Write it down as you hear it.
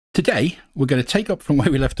Today, we're going to take up from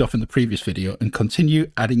where we left off in the previous video and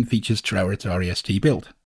continue adding features to our Atari ST build.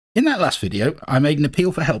 In that last video, I made an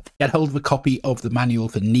appeal for help to get hold of a copy of the manual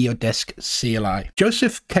for NeoDesk CLI.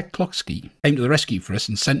 Joseph Ceklosky came to the rescue for us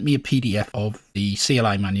and sent me a PDF of the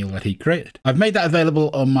CLI manual that he created. I've made that available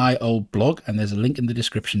on my old blog, and there's a link in the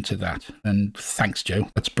description to that. And thanks, Joe.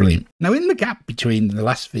 That's brilliant. Now, in the gap between the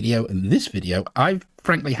last video and this video, I've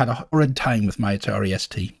frankly had a horrid time with my Atari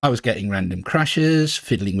ST. I was getting random crashes,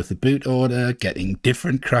 fiddling with the boot order, getting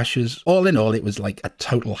different crashes. All in all, it was like a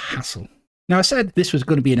total hassle. Now, I said this was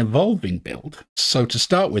going to be an evolving build, so to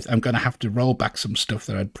start with, I'm going to have to roll back some stuff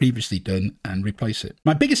that I'd previously done and replace it.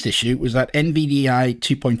 My biggest issue was that NVDI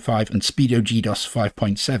 2.5 and Speedo GDOS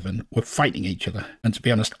 5.7 were fighting each other, and to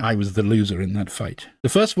be honest, I was the loser in that fight. So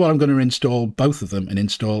first of all, I'm going to install both of them and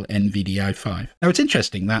install NVDI 5. Now, it's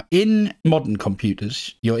interesting that in modern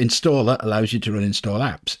computers, your installer allows you to run install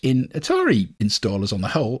apps. In Atari installers on the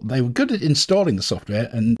whole, they were good at installing the software,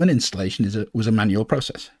 and an installation was a manual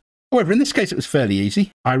process. However, in this case, it was fairly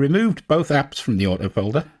easy. I removed both apps from the auto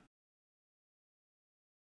folder.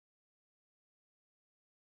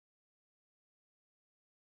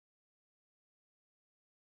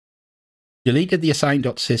 Deleted the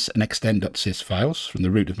assign.sys and extend.sys files from the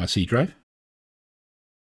root of my C drive.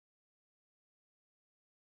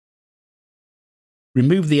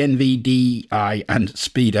 Removed the NVDI and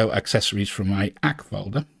Speedo accessories from my AC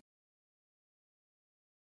folder.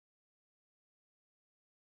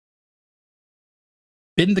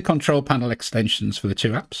 Binned the control panel extensions for the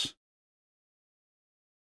two apps.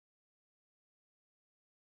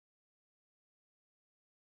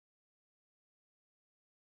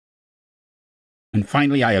 And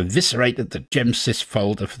finally, I eviscerated the GemSys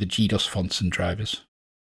folder for the GDOS fonts and drivers.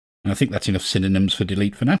 And I think that's enough synonyms for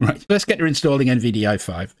delete for now. Right, let's get to installing NVDI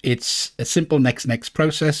 5. It's a simple next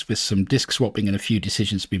process with some disk swapping and a few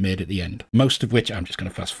decisions to be made at the end, most of which I'm just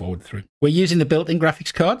going to fast forward through. We're using the built-in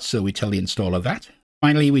graphics card, so we tell the installer that.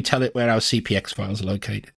 Finally, we tell it where our CPX files are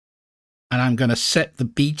located. And I'm going to set the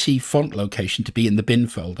BT font location to be in the bin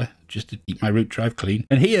folder, just to keep my root drive clean.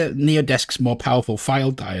 And here, NeoDesk's more powerful file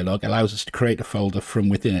dialog allows us to create a folder from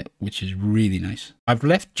within it, which is really nice. I've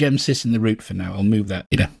left GemSys in the root for now. I'll move that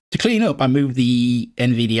later. To clean up, I move the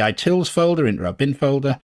NVDI tools folder into our bin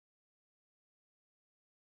folder.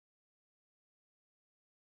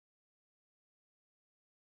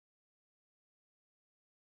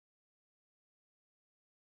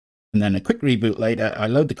 And then a quick reboot later, I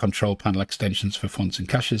load the control panel extensions for fonts and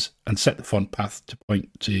caches and set the font path to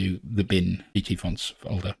point to the bin BT fonts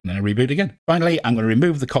folder. And then I reboot again. Finally, I'm going to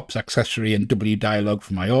remove the COPS accessory and WDialog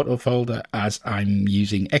from my auto folder as I'm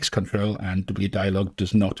using Xcontrol and WDialog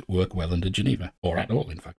does not work well under Geneva, or at all,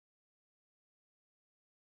 in fact.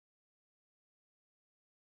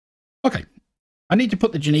 Okay. I need to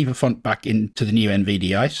put the Geneva font back into the new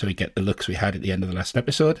NVDI so we get the looks we had at the end of the last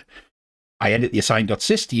episode. I edit the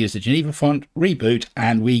assign.sys to use the Geneva font, reboot,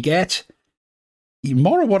 and we get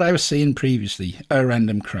more of what I was seeing previously, a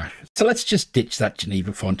random crash. So let's just ditch that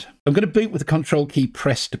Geneva font. I'm going to boot with the control key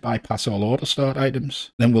pressed to bypass all auto start items.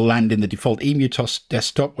 Then we'll land in the default EmuTOS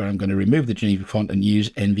desktop where I'm going to remove the Geneva font and use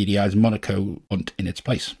NVDI's Monaco font in its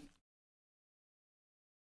place.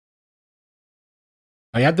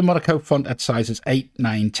 I add the Monaco font at sizes 8,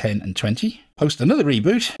 9, 10, and 20. Post another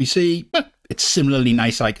reboot. We see, well, it's similarly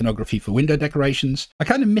nice iconography for window decorations. I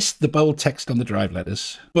kind of missed the bold text on the drive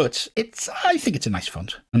letters, but I think it's a nice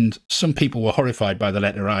font. And some people were horrified by the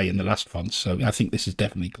letter I in the last font, so I think this is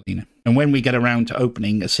definitely cleaner. And when we get around to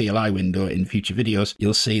opening a CLI window in future videos,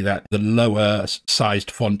 you'll see that the lower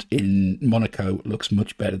sized font in Monaco looks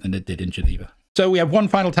much better than it did in Geneva. So we have one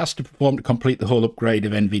final task to perform to complete the whole upgrade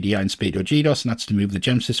of NVDI and Speedo GDOS, and that's to move the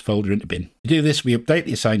GemSys folder into bin. To do this, we update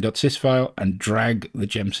the assign.sys file and drag the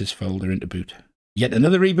GemSys folder into boot. Yet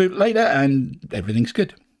another reboot later, and everything's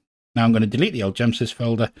good. Now I'm going to delete the old GemSys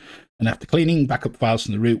folder, and after cleaning backup files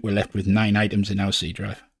from the root, we're left with 9 items in our C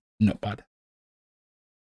drive. Not bad.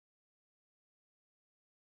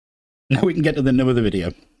 Now we can get to the nub of the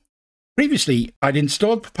video. Previously, I'd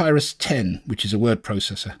installed Papyrus 10, which is a word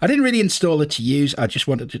processor. I didn't really install it to use, I just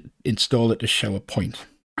wanted to install it to show a point.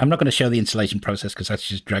 I'm not going to show the installation process because that's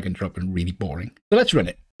just drag and drop and really boring. So let's run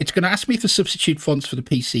it. It's going to ask me to substitute fonts for the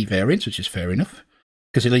PC variants, which is fair enough,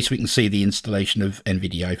 because at least we can see the installation of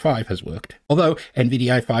NVDI 5 has worked. Although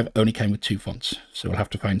NVDI 5 only came with 2 fonts, so we'll have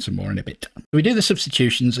to find some more in a bit. We do the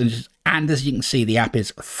substitutions, and as you can see, the app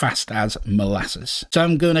is fast as molasses. So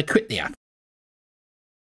I'm going to quit the app.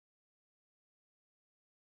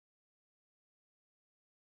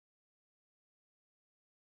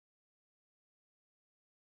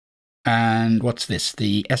 And what's this?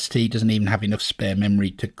 The ST doesn't even have enough spare memory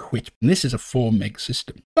to quit. And this is a 4 meg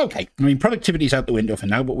system. Okay, I mean, productivity's out the window for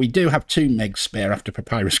now, but we do have 2 megs spare after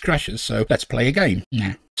Papyrus crashes, so let's play a game.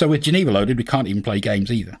 Yeah. So with Geneva loaded, we can't even play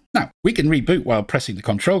games either. Now, we can reboot while pressing the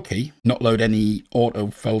control key, not load any auto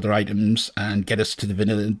folder items, and get us to the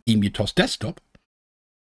vanilla NeoDesk desktop.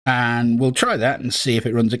 And we'll try that and see if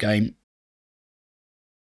it runs a game.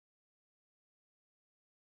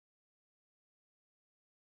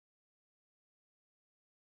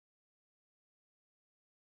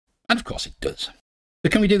 And of course it does. So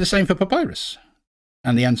can we do the same for Papyrus?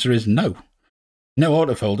 And the answer is no. No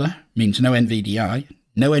auto folder means no NVDI.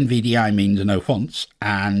 No NVDI means no fonts.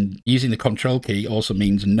 And using the control key also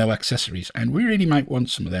means no accessories. And we really might want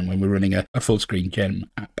some of them when we're running a full screen gem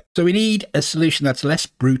app. So we need a solution that's less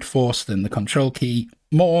brute force than the control key,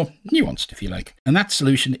 more nuanced if you like. And that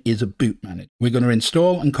solution is a boot manager. We're going to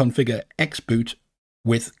install and configure XBoot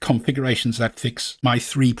with configurations that fix my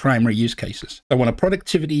 3 primary use cases. I want a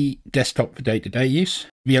productivity desktop for day-to-day use,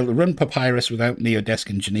 be able to run Papyrus without NeoDesk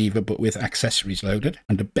and Geneva, but with accessories loaded,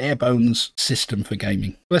 and a bare-bones system for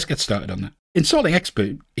gaming. Let's get started on that. Installing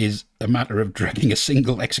XBoot is a matter of dragging a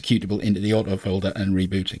single executable into the auto folder and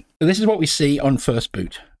rebooting. So this is what we see on first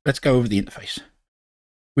boot. Let's go over the interface.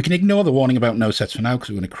 We can ignore the warning about no sets for now because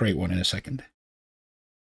we're going to create one in a second.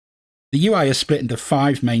 The UI is split into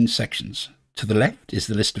 5 main sections. To the left is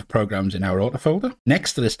the list of programs in our auto folder.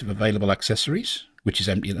 Next, the list of available accessories, which is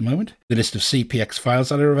empty at the moment. The list of CPX files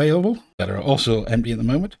that are available, that are also empty at the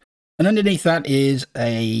moment. And underneath that is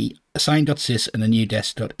a assign.sys and a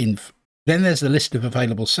NewDesk.inf. Then there's the list of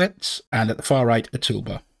available sets, and at the far right, a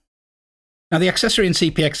toolbar. Now, the accessory and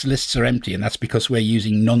CPX lists are empty, and that's because we're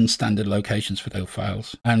using non-standard locations for those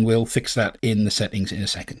files, and we'll fix that in the settings in a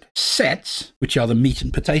second. Sets, which are the meat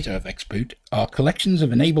and potato of XBoot, are collections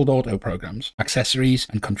of enabled auto programs, accessories,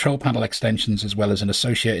 and control panel extensions, as well as an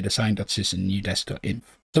associated assign.sys and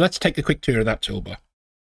NewDesk.inf. So let's take a quick tour of that toolbar.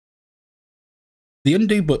 The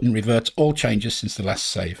undo button reverts all changes since the last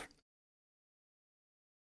save.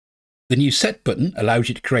 The new set button allows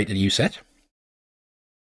you to create a new set.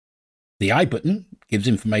 The I button gives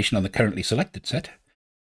information on the currently selected set.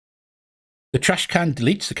 The trash can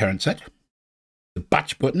deletes the current set. The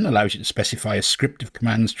batch button allows you to specify a script of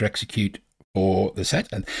commands to execute for the set,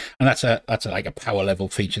 and that's like a power level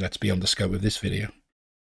feature that's beyond the scope of this video.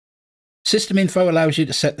 System info allows you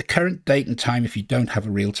to set the current date and time if you don't have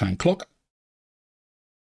a real-time clock.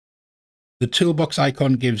 The toolbox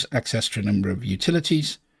icon gives access to a number of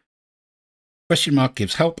utilities. Question mark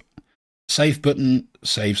gives help. Save button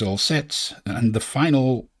saves all sets, and the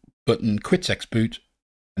final button quits XBoot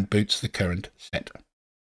and boots the current set.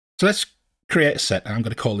 So let's create a set. I'm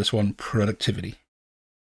going to call this one productivity.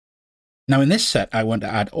 Now in this set, I want to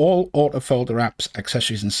add all auto folder apps,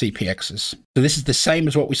 accessories, and CPXs. So this is the same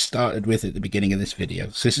as what we started with at the beginning of this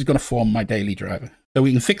video. So this is going to form my daily driver. So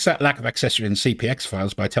we can fix that lack of accessory and CPX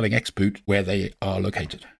files by telling XBoot where they are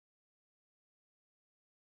located.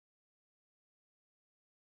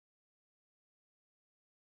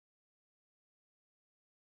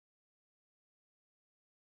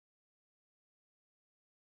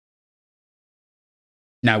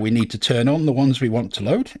 Now we need to turn on the ones we want to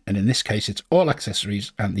load, and in this case it's all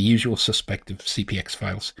accessories and the usual suspect of CPX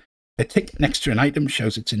files. A tick next to an item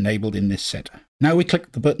shows it's enabled in this set. Now we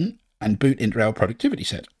click the button and boot into our productivity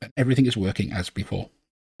set, and everything is working as before.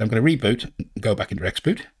 I'm going to reboot and go back into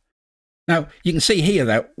XBoot. Now you can see here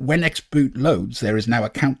that when XBoot loads, there is now a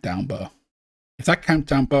countdown bar. If that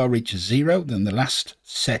countdown bar reaches 0, then the last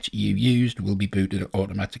set you used will be booted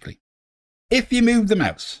automatically. If you move the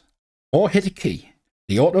mouse or hit a key,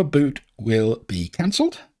 the auto boot will be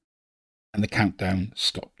cancelled and the countdown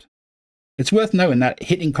stopped. It's worth knowing that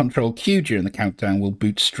hitting Control Q during the countdown will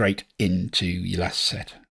boot straight into your last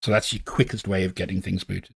set. So that's your quickest way of getting things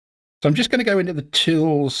booted. So I'm just going to go into the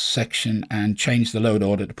Tools section and change the load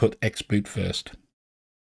order to put XBoot first.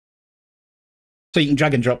 So you can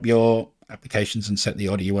drag and drop your applications and set the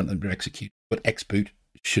order you want them to execute, but XBoot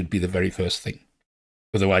should be the very first thing.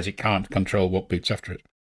 Otherwise it can't control what boots after it.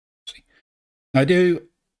 I do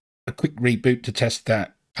a quick reboot to test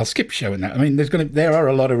that. I'll skip showing that. I mean, there are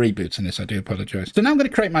a lot of reboots in this. I do apologize. So now I'm going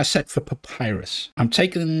to create my set for Papyrus. I'm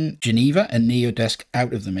taking Geneva and NeoDesk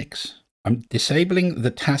out of the mix. I'm disabling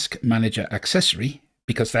the Task Manager accessory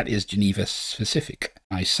because that is Geneva specific.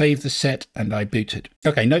 I save the set and I boot it.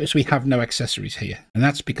 Okay, notice we have no accessories here. And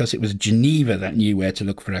that's because it was Geneva that knew where to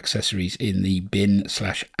look for accessories in the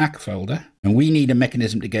bin/ac folder. And we need a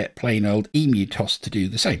mechanism to get plain old NeoDesk to do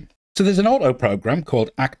the same. So there's an auto program called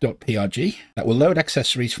ack.prg that will load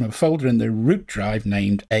accessories from a folder in the root drive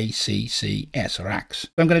named ACCS or ACCS. So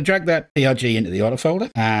I'm going to drag that PRG into the auto folder,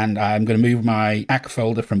 and I'm going to move my ACK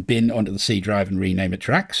folder from bin onto the C drive and rename it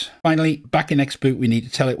to ACCS. Finally, back in XBoot, we need to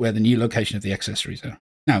tell it where the new location of the accessories are.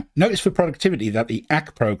 Now, notice for productivity that the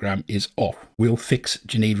ACK program is off. We'll fix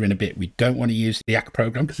Geneva in a bit. We don't want to use the ACK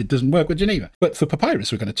program because it doesn't work with Geneva. But for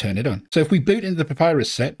Papyrus, we're going to turn it on. So if we boot into the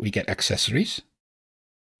Papyrus set, we get accessories,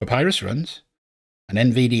 Papyrus runs, and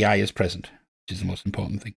NVDI is present, which is the most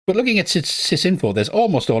important thing. But looking at sysinfo, there's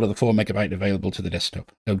almost all of the 4 MB available to the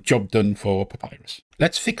desktop. So job done for Papyrus.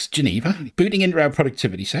 Let's fix Geneva. Booting into our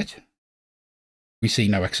productivity set, we see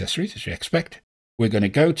no accessories, as you expect. We're going to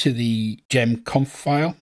go to the gem conf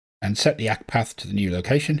file and set the ACK path to the new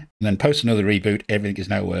location, and then post another reboot. Everything is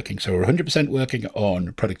now working. So we're 100% working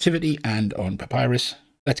on productivity and on Papyrus.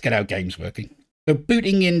 Let's get our games working. So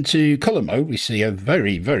booting into color mode, we see a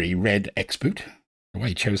very, very red XBoot. The way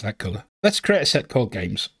he chose that color. Let's create a set called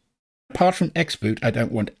games. Apart from XBoot, I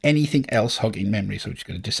don't want anything else hogging memory, so we're just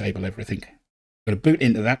going to disable everything. I'm going to boot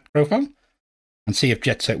into that profile and see if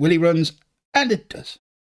Jet Set Willy runs, and it does.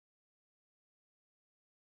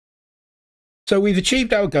 So we've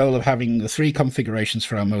achieved our goal of having the 3 configurations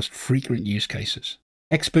for our most frequent use cases.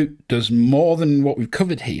 XBoot does more than what we've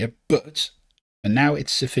covered here, but for now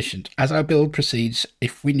it's sufficient. As our build proceeds,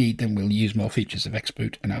 if we need them, we'll use more features of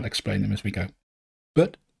XBoot, and I'll explain them as we go.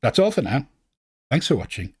 But that's all for now. Thanks for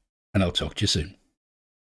watching, and I'll talk to you soon.